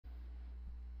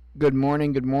Good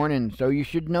morning, good morning. So you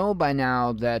should know by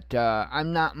now that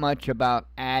I'm not much about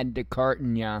add to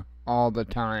carton ya all the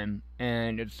time,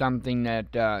 and it's something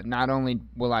that not only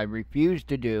will I refuse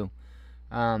to do,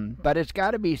 but it's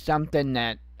got to be something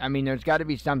that there's got to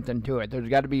be something to it. There's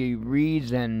got to be a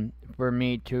reason for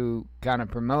me to kind of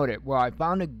promote it. Well, I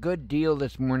found a good deal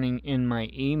this morning in my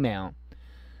email.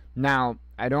 Now,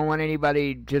 I don't want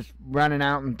anybody just running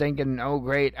out and thinking, "Oh,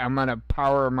 great, I'm gonna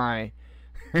power my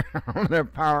I'm gonna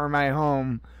power my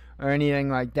home or anything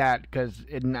like that," because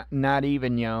it not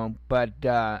even, But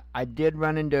I did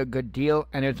run into a good deal,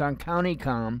 and it's on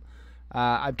CountyComm.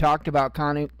 I've talked about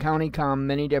CountyComm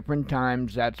many different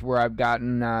times. That's where I've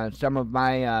gotten some of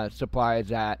my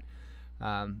supplies at.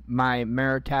 My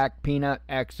Meritac Peanut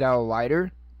XL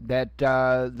lighter that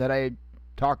I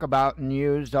talk about and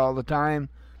use all the time,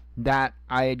 that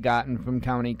I had gotten from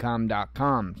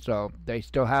CountyComm.com. So they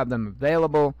still have them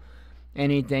available.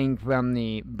 Anything from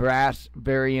the brass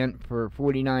variant for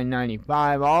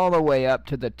 $49.95 all the way up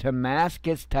to the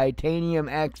Damascus Titanium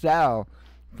XL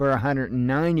for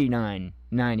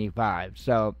 $199.95.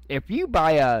 So if you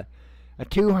buy a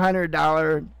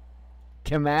 $200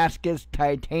 Damascus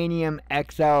Titanium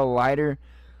XL lighter,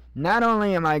 not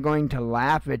only am I going to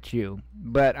laugh at you,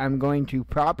 but I'm going to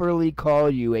properly call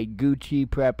you a Gucci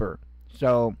prepper.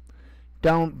 So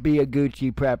don't be a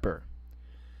Gucci prepper.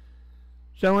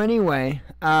 So anyway,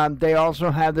 they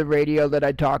also have the radio that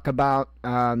I talk about.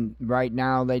 Right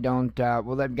now they don't,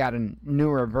 they've got a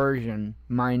newer version.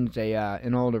 Mine's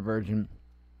an older version.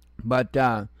 But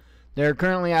they're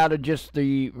currently out of just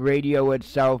the radio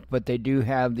itself, but they do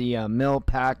have the mill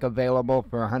pack available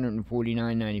for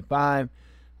 $149.95.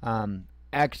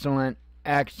 Excellent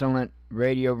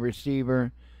radio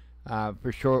receiver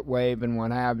for shortwave and what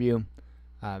have you.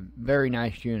 Very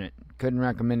nice unit. Couldn't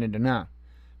recommend it enough.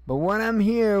 But what I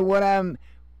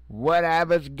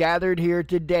was gathered here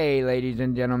today, ladies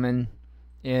and gentlemen,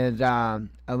 is a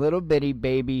little bitty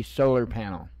baby solar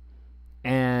panel.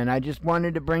 And I just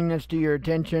wanted to bring this to your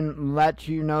attention, let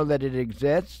you know that it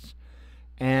exists,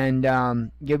 and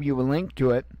give you a link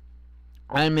to it.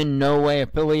 I'm in no way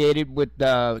affiliated with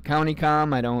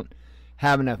CountyComm. I don't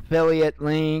have an affiliate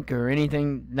link or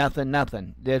anything,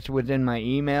 nothing. This was in my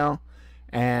email,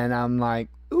 and I'm like,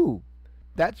 ooh,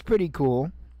 that's pretty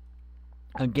cool.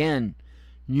 Again,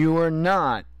 you are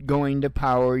not going to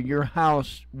power your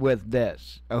house with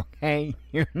this, okay?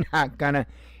 You're not gonna.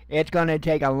 It's gonna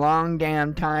take a long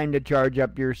damn time to charge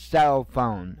up your cell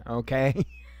phone, okay?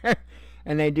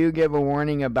 And they do give a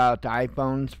warning about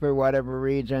iPhones for whatever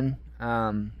reason.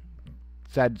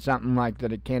 Said something like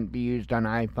that it can't be used on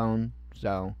iPhone.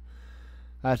 So,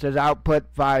 it says output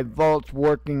 5 volts,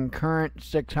 working current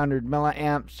 600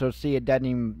 milliamps. So see, it doesn't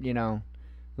even, a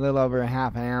little over a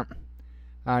half amp.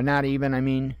 Not even,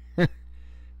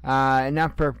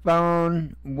 enough for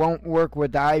phone. Won't work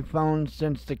with iPhone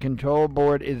since the control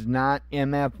board is not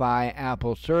MFI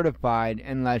Apple certified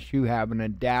unless you have an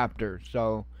adapter.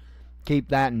 So keep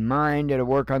that in mind. It'll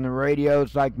work on the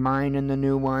radios like mine and the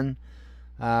new one.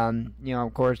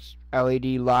 Of course,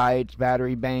 LED lights,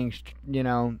 battery banks,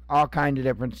 all kinds of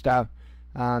different stuff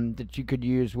that you could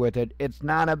use with it. It's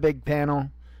not a big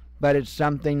panel, but it's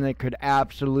something that could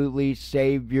absolutely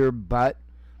save your butt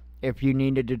if you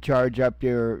needed to charge up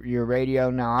your radio.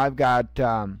 Now I've got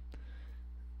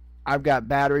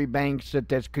battery banks that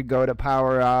this could go to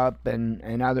power up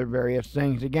and other various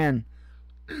things. Again,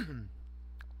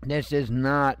 this is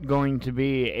not going to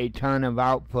be a ton of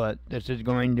output. This is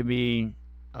going to be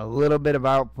a little bit of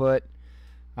output,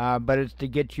 but it's to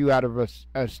get you out of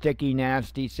a sticky,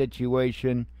 nasty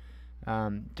situation,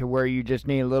 to where you just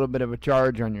need a little bit of a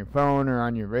charge on your phone or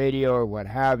on your radio or what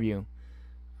have you.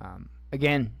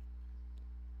 Again,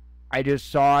 I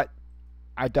just saw it.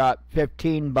 I thought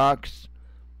 $15.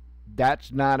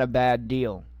 That's not a bad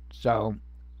deal. So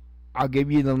I'll give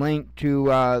you the link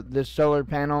to this solar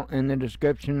panel in the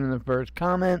description in the first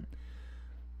comment.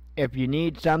 If you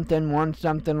need something, want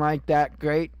something like that,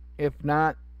 great. If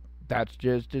not, that's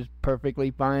just as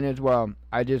perfectly fine as well.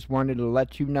 I just wanted to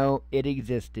let you know it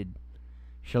existed.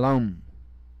 Shalom.